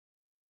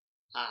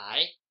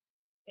Hi,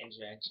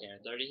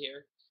 Engineer30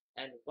 here,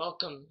 and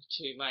welcome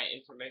to my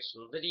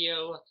informational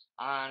video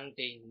on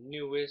the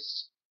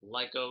newest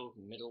Lego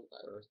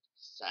Middle-earth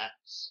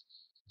sets.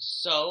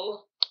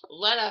 So,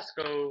 let us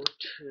go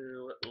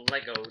to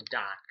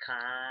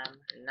Lego.com,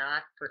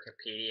 not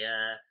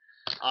Wikipedia.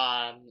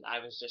 I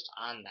was just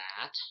on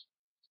that,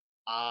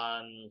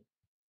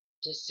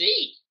 to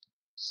see.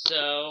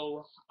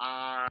 So,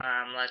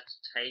 let's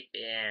type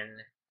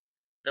in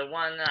the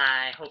one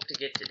I hope to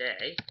get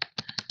today.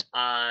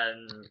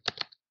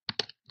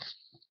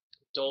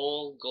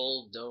 Dol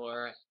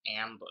Goldur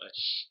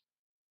Ambush.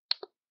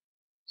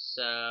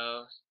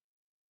 So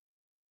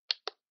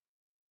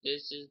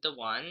this is the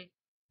one.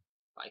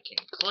 If I can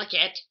click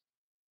it.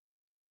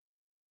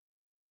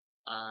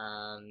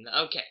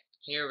 Okay,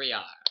 here we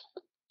are.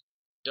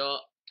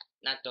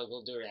 Not Dol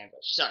Goldur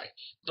Ambush, sorry.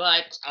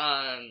 But,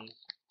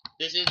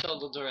 this is Dol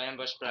Goldur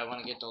Ambush, but I want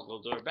to get Dol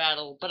Goldur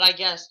Battle, but I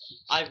guess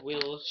I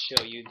will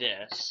show you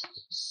this.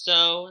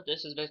 So,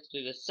 this is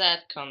basically the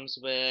set, comes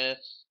with,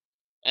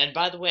 and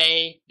by the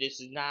way, this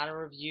is not a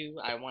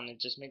review, I want to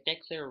just make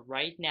that clear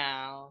right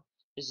now.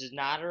 This is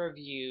not a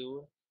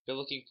review. If you're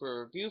looking for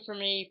a review from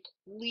me,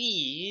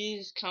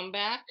 please come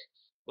back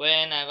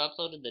when I've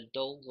uploaded the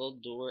Dol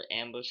Goldur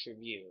Ambush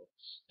review.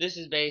 This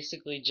is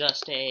basically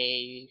just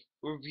a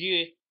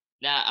review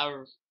that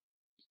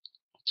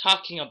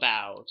talking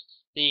about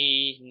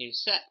the new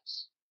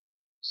sets.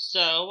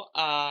 So,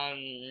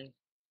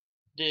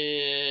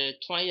 the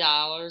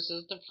 $20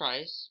 is the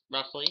price,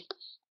 roughly.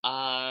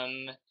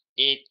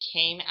 It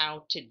came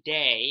out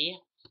today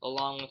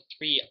along with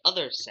 3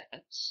 other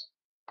sets.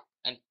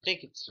 I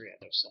think it's 3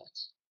 other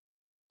sets.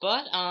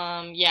 But,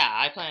 yeah,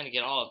 I plan to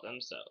get all of them,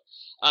 so,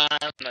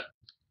 let's go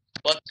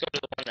to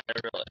the one that I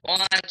really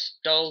want,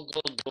 Dol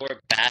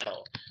Goldur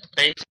Battle.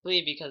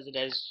 Basically, because it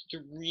has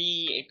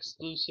 3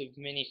 exclusive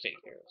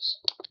minifigures.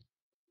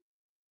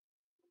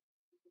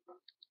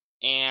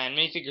 And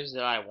minifigures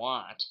that I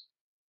want.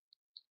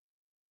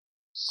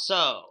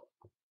 So,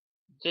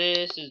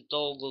 this is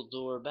Dol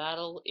Goldur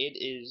Battle. It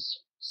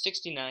is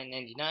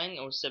 $69.99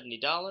 or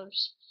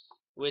 $70,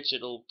 which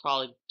it'll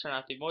probably turn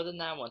out to be more than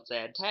that once I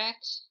add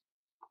tax.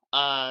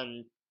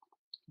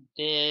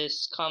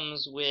 This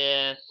comes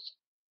with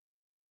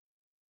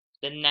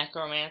the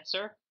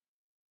Necromancer,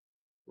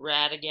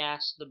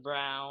 Radagast the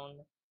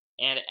Brown,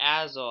 and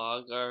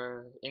Azog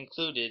are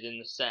included in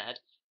the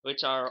set,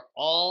 which are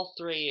all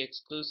 3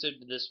 exclusive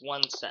to this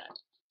one set.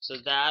 So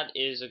that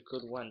is a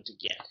good one to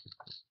get.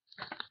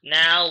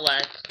 Now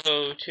let's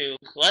save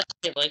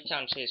Lake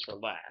Town Chase for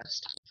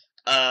last.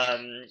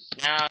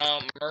 Now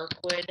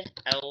Mirkwood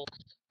Elf.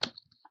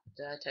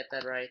 Did I type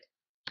that right?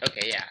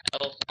 Okay, yeah,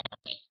 Elf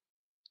Army.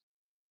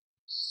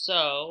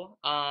 So,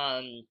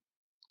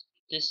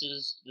 this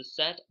is the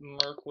set,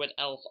 Mirkwood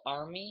Elf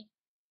Army,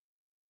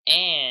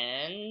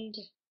 and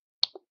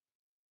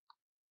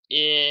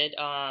it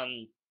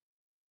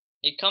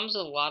comes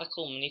with a lot of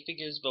cool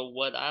minifigures, but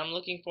what I'm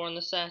looking for in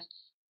the set,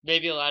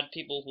 maybe a lot of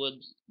people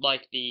would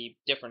like the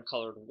different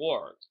colored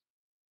warg.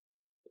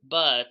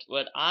 But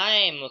what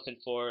I'm looking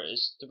for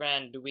is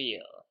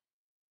Thranduil.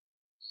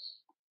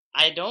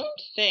 I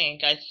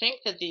think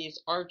that these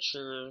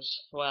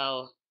archers,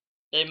 well,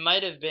 they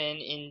might have been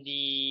in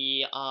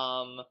the,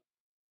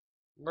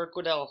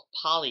 Mirkwood Elf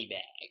poly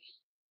bag.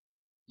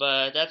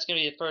 But that's gonna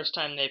be the first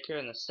time they appear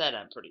in the set,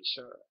 I'm pretty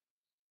sure.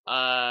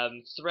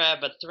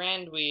 But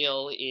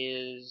Thranduil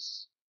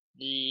is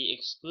the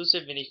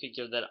exclusive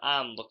minifigure that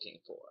I'm looking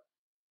for.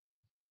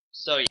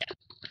 So yeah.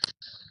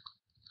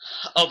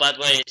 Oh, by the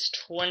way, it's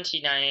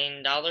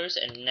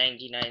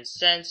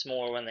 $29.99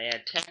 more when they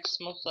add tax,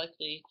 most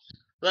likely.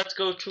 Let's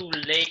go to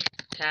Lake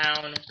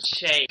Town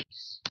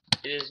Chase.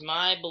 It is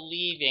my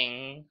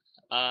believing,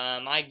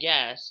 my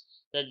guess,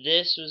 that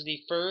this was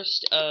the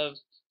first of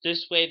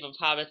this wave of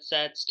Hobbit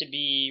sets to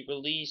be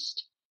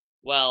released.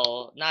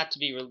 Well, not to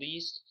be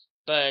released,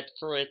 but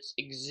for its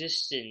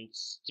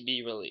existence to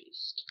be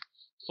released.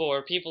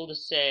 For people to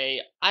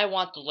say, I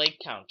want the Lake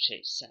Town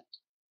Chase set.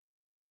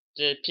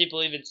 Did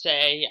people even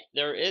say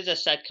there is a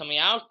set coming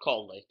out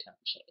called Lake Town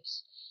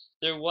Chase?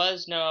 There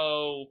was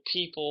no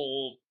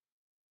people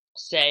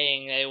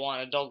saying they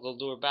want a Dol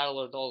Goldur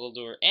Battle or Dol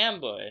Goldur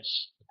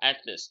Ambush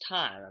at this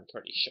time, I'm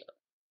pretty sure.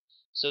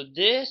 So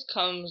this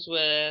comes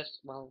with,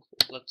 well,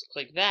 let's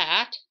click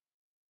that,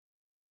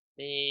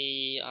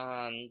 the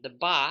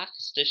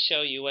box to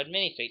show you what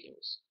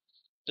minifigures.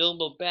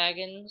 Bilbo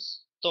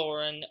Baggins,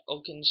 Thorin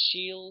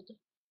Oakenshield,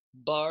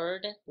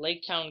 Bard,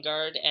 Lake Town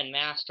Guard, and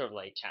Master of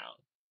Lake Town.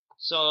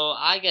 So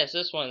I guess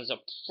this one is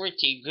a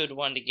pretty good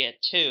one to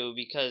get too,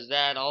 because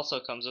that also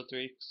comes with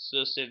 3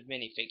 exclusive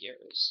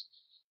minifigures.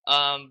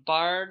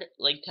 Bard,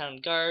 Lake Town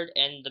Guard,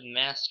 and the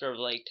Master of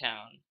Lake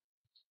Town.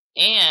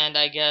 And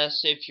I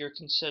guess if you're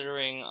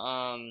considering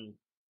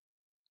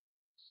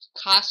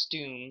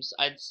costumes,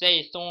 I'd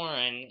say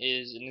Thorin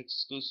is an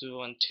exclusive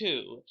one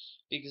too,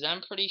 because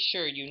I'm pretty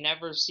sure you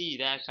never see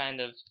that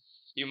kind of.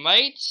 You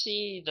might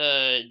see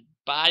the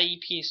body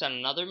piece on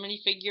another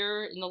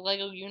minifigure in the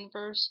LEGO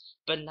universe,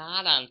 but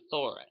not on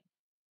Thorin.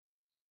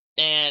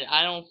 And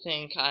I don't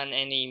think on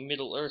any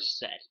Middle Earth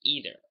set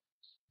either.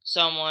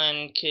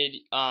 Someone could,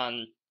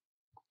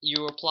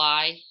 you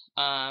reply,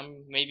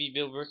 maybe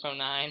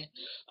BillBrick09,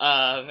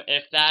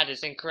 if that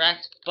is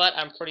incorrect, but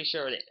I'm pretty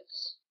sure it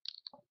is.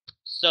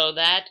 So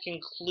that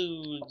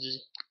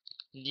concludes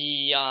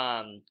the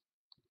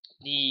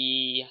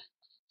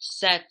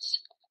sets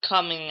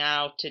coming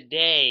out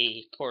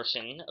today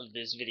portion of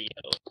this video.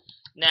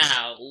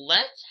 Now,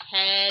 let's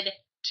head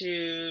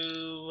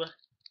to,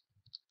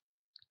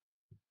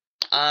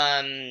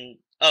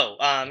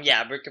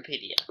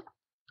 Wikipedia.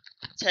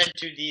 Let's head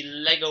to the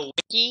Lego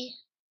Wiki.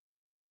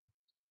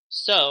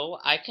 So,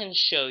 I can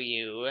show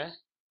you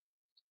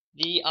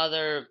the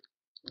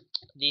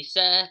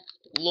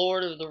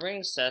Lord of the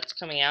Rings sets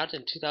coming out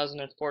in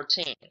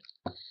 2014.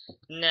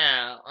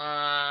 Now,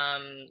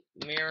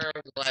 Mirror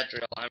of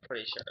Galadriel, I'm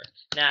pretty sure.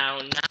 Now,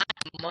 not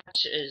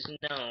much is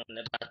known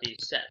about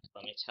these sets,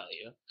 let me tell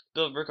you.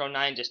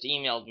 BillBrick09 just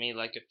emailed me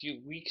like a few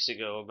weeks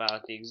ago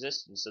about the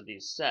existence of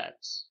these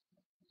sets.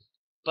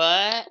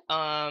 But,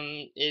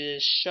 it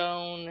is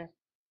shown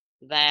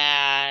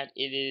that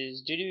it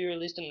is due to be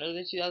released in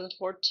early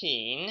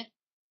 2014.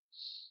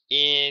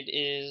 It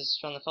is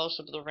from the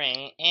Fellowship of the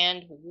Ring,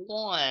 and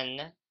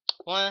one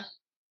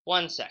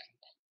second.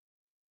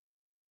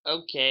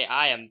 Okay,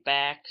 I am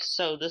back.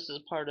 So this is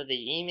part of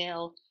the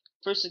email.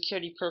 For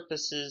security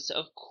purposes,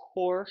 of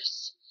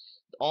course,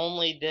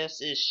 only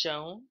this is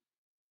shown,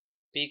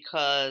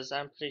 because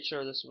I'm pretty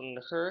sure this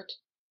wouldn't hurt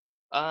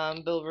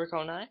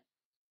BillBrick09.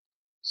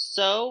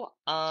 So,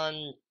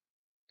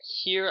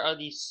 here are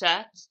the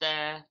sets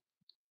that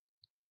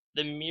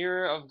the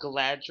Mirror of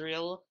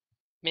Galadriel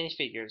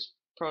minifigures,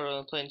 Proto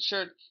and plain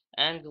shirt,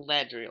 and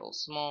Galadriel,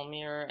 small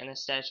mirror, and a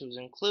statue is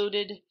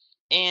included.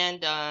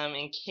 And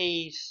in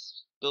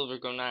case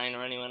BillBrick09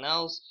 or anyone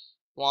else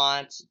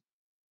wants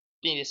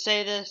me to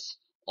say this,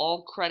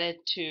 all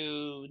credit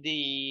to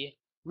the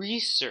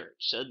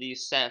research of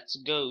these sets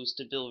goes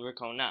to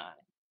BillBrick09.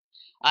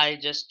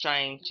 I'm just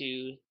trying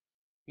to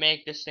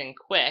make this thing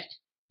quick,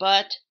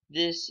 but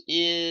this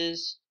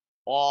is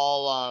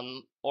all,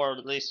 or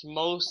at least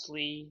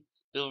mostly,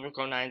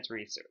 BillBrick09's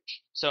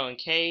research. So in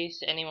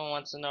case anyone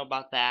wants to know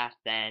about that,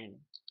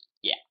 then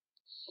yeah.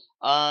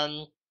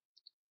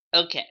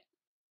 Okay.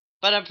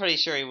 But I'm pretty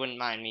sure he wouldn't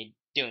mind me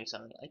doing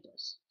something like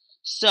this.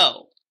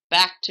 So,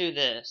 back to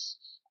this.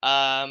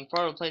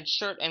 Proto plain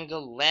shirt and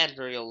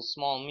Galadriel,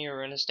 small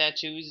mirror and a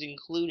statue is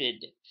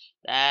included.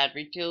 That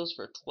retails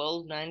for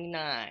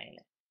 $12.99.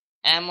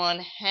 Amon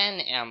Hen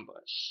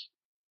ambush.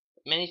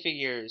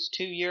 Minifigures,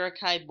 2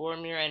 Uruk-hai,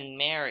 Boromir, and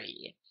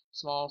Merry.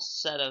 Small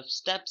set of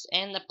steps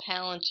and the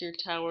Palantir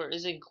Tower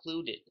is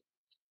included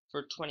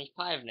for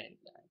 $25.99.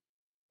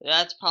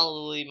 That's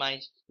probably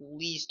my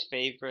least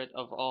favorite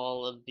of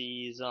all of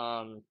these,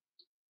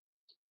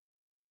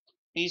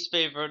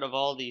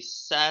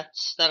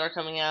 sets that are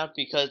coming out,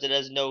 because it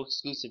has no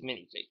exclusive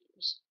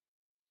minifigures.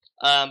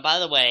 By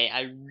the way,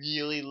 I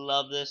really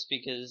love this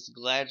because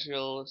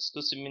Galadriel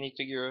exclusive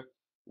minifigure,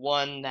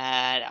 one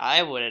that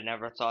I would have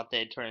never thought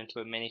they'd turn into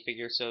a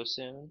minifigure so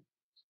soon.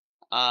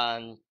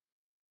 I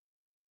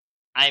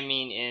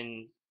mean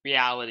in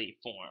reality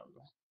form.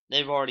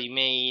 They've already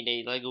made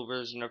a Lego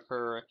version of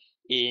her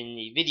in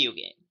the video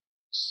game.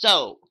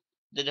 So,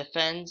 the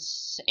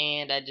defense,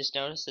 and I just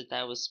noticed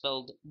that was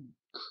spelled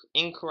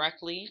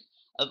incorrectly,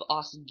 of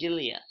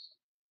Osgiliath.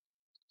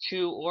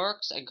 2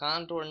 orcs, a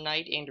Gondor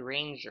knight and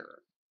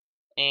ranger.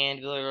 And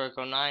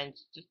BillBrick09,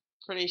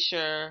 pretty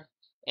sure,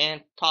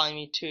 and probably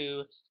me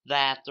too,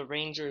 that the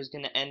ranger is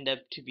going to end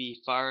up to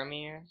be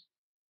Faramir.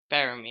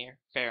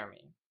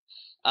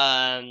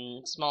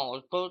 Small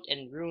orc boat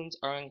and runes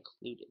are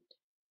included.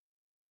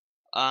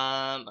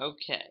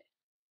 Okay.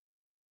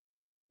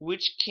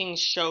 Witch King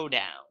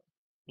Showdown.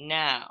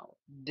 Now,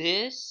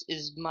 this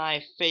is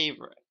my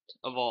favorite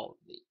of all of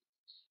these,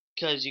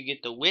 because you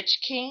get the Witch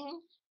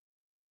King,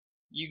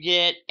 you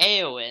get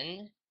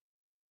Eowyn,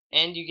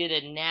 and you get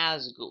a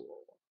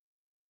Nazgul.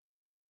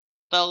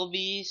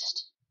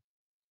 Fellbeast.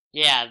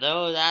 Yeah,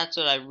 though, that's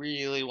what I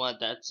really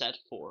want that set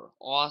for.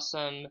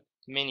 Awesome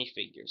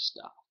minifigure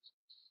stuff.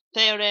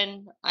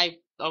 Theoden,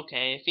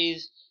 okay, if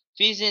he's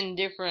in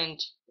a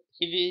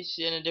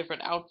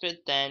different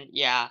outfit, then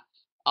yeah,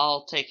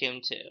 I'll take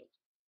him too.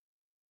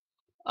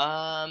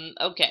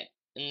 Okay,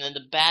 and then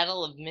the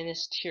Battle of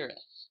Minas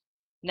Tirith.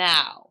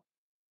 Now,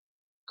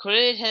 could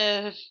it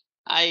have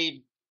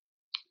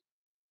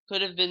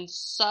been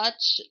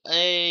such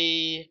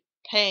a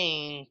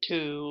pain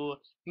to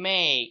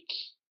make,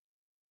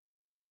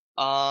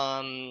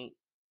 they'll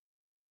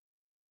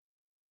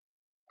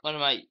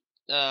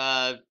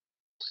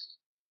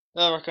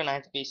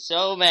recognize me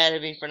so mad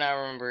at me for not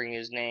remembering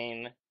his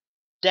name.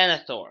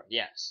 Denethor,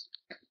 yes.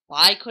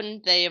 Why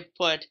couldn't they have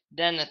put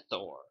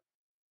Denethor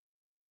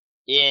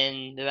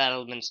in the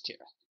Battle of Minas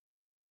Tirith?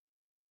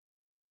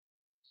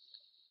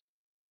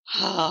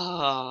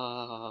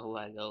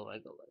 Lego.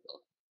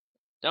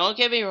 Don't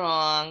get me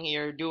wrong,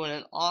 you're doing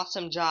an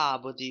awesome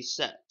job with these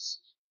sets.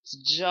 It's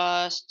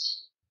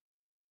just,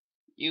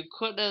 you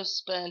could have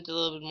spent a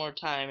little bit more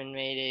time and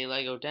made a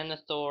Lego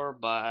Denethor,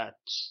 but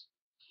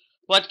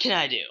what can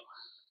I do?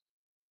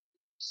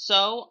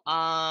 So,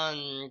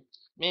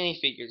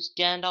 minifigures,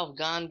 Gandalf,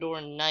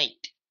 Gondor,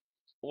 Knight,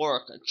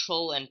 Orc,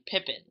 Troll, and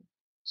Pippin.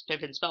 It's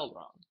Pippin spelled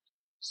wrong.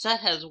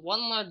 Set has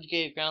one large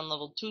gate ground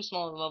level, two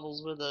smaller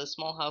levels with a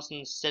small house in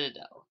the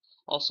citadel.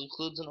 Also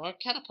includes an orc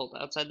catapult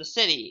outside the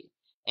city.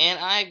 And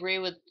I agree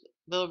with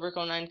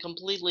Billibrick09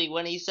 completely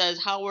when he says,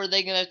 how are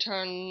they going to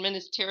turn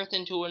Minas Tirith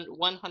into a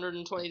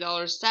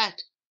 $120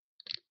 set?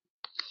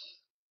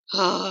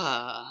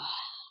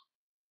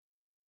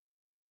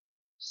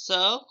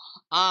 So,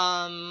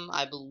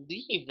 I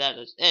believe that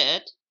is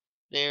it.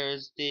 There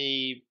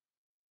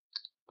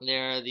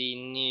are the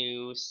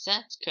new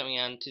sets coming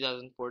out in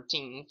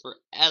 2014 for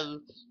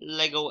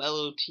Lego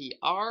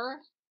LOTR,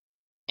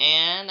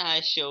 and I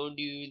showed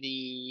you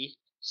the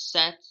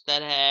sets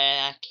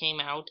that came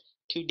out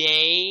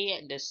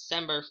today,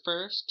 December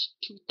 1st,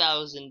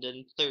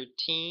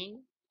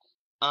 2013.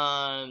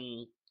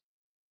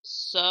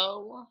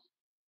 So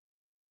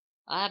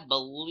I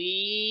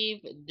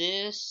believe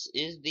this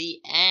is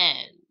the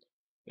end.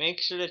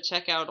 Make sure to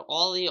check out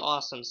all the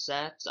awesome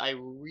sets. I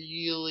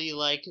really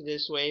like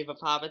this wave of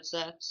Hobbit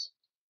sets.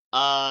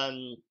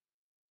 Mirkwood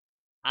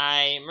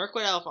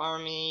Elf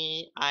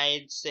Army,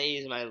 I'd say,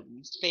 is my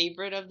least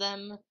favorite of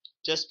them,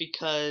 just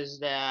because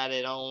that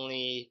it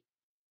only,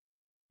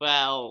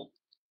 well,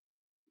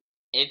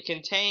 it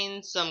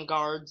contains some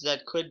guards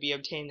that could be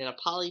obtained in a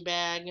poly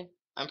bag,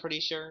 I'm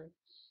pretty sure.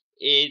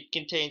 It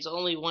contains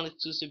only one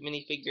exclusive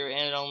minifigure,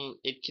 and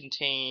it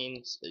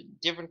contains a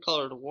different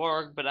colored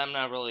warg, but I'm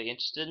not really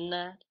interested in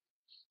that.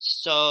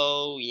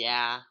 So,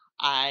 yeah,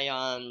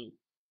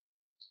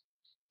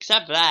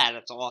 except that,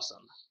 it's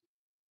awesome.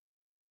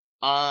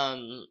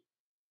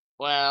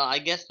 Well, I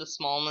guess the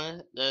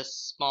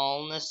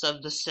smallness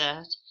of the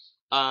set,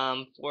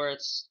 for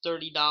its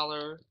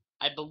 $30,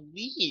 I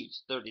believe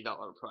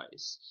 $30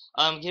 price.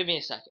 Give me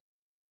a second.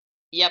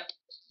 Yep,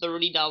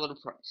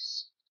 $30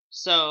 price.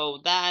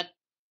 So that,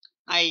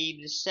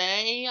 I'd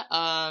say,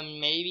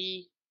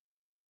 maybe,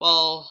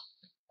 well,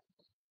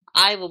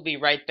 I will be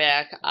right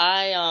back.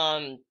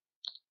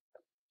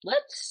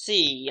 Let's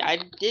see, I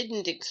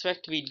didn't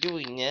expect to be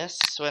doing this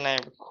when I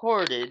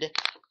recorded,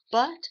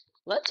 but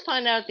let's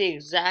find out the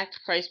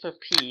exact price per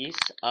piece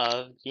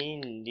of the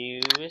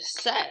new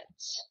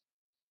sets.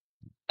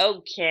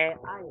 Okay,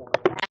 I am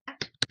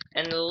back,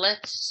 and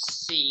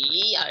let's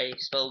see, I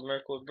spelled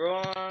Mirkwood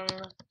wrong,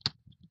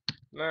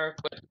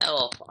 Mirkwood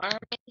Elf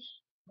Army,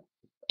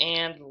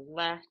 and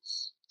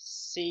let's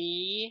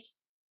see,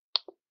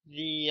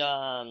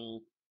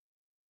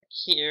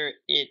 here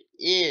it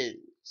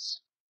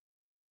is,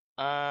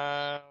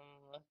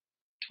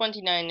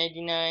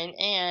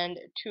 $29.99 and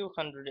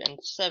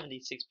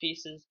 276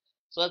 pieces.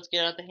 So let's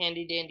get out the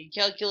handy dandy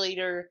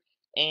calculator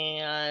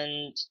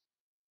and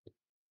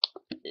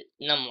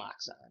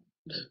numlocks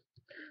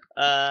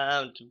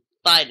on.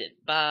 Divided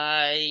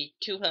by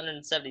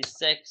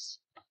 276,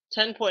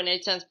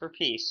 10.8 cents per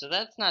piece. So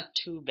that's not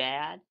too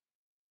bad.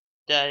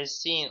 I've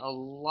seen a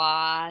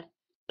lot.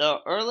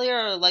 The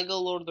earlier Lego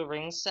Lord of the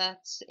Rings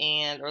sets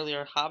and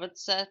earlier Hobbit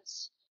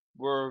sets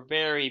were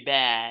very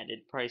bad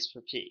at price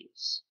per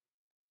piece.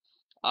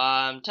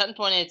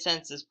 10.8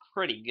 cents is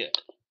pretty good.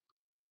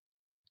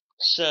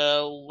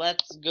 So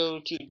let's go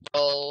to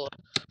Dol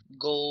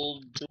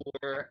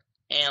Goldur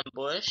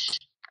Ambush.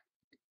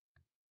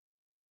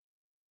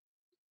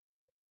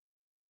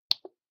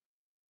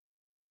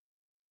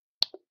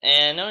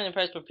 And knowing the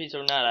price per piece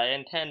or not, I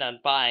intend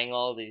on buying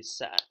all these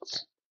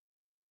sets.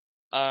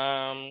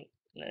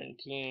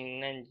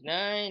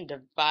 $19.99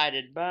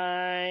 divided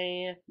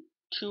by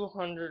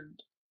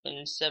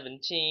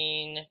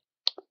 217,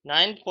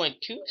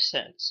 9.2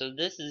 cents. So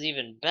this is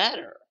even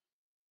better.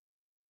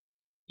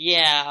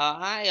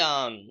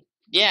 Yeah,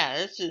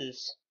 this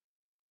is,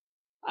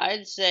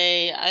 I'd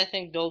say, I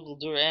think Dol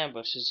Goldur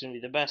Ambush is going to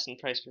be the best in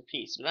price per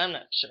piece, but I'm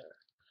not sure.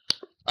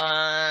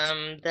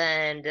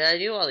 Then, did I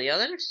do all the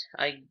others?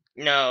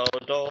 No,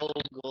 Dol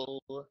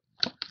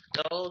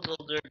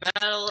Goldur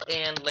Battle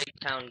and Lake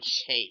Town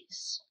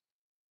Chase.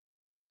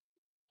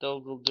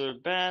 Dol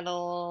Goldur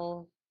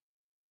Battle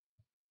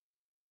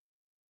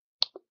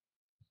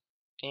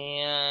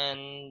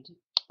and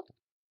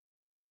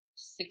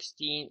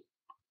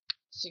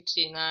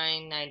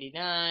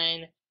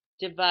 $69.99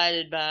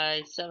 divided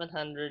by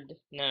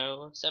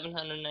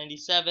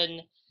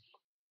 797.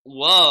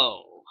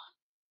 Whoa.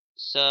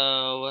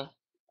 So,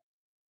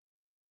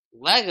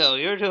 Lego,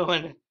 you're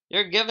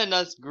giving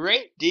us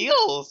great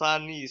deals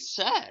on these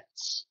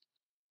sets.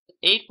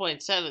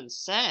 8.7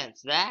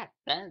 cents. That's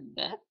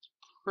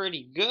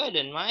pretty good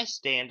in my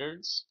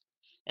standards.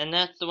 And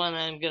that's the one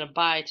I'm gonna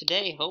buy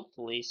today,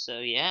 hopefully, so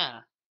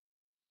yeah.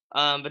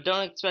 But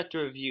don't expect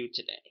a review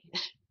today.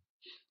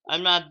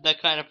 I'm not the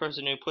kind of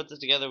person who puts it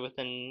together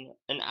within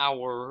an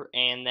hour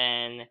and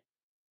then,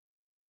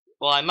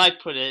 well, I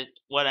might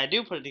when I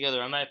do put it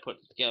together, I might put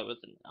it together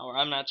within an hour,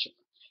 I'm not sure.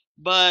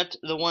 But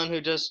the one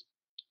who just,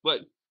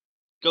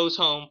 goes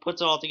home,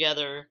 puts it all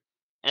together,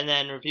 and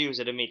then reviews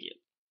it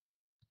immediately.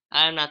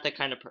 I'm not that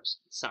kind of person,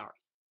 sorry.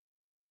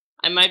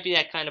 I might be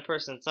that kind of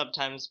person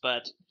sometimes,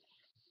 but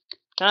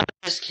not in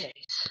this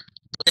case.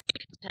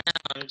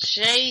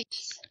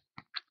 Chase.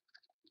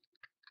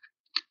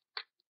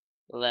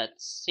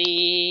 Let's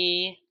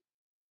see.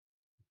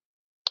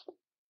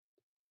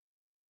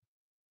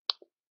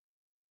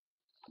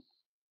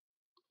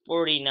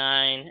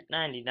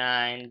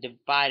 $49.99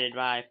 divided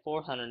by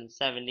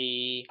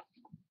 470,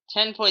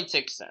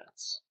 10.6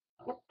 cents.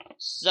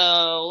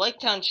 So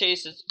Laketown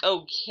Chase is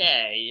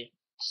okay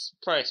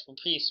price for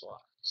piece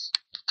wise.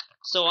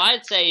 So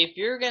I'd say if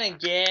you're going to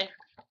get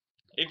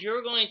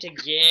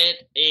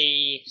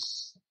a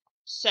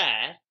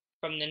set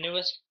from the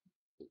newest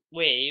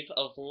wave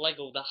of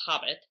Lego The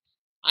Hobbit,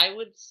 I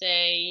would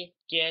say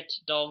get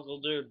Dol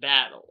Goldur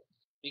Battle.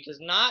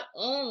 Because not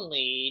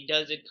only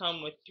does it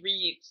come with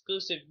 3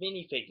 exclusive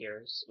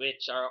minifigures,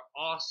 which are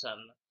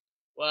awesome,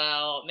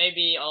 well,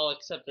 maybe all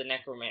except the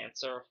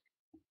Necromancer,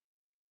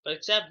 but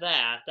except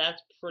that,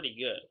 that's pretty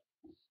good.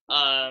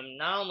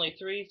 Not only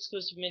 3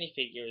 exclusive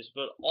minifigures,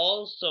 but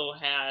also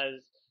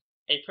has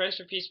a price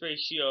per piece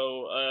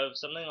ratio of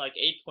something like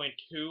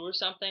 8.2 or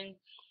something,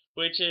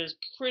 which is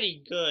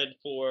pretty good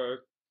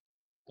for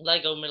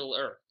Lego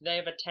Middle-earth. They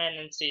have a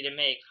tendency to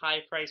make high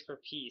price per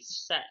piece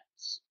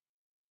sets.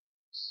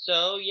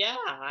 So yeah,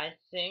 I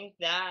think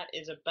that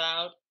is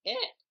about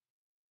it.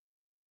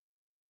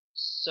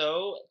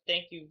 So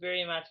thank you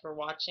very much for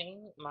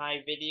watching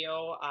my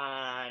video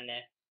on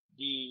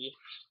the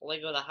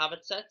Lego The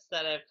Hobbit sets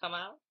that have come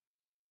out,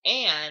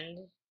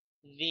 and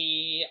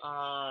the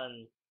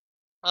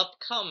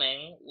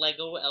upcoming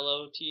Lego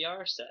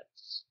LOTR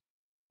sets,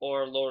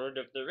 or Lord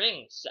of the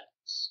Rings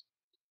sets.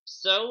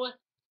 So,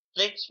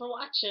 thanks for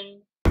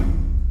watching.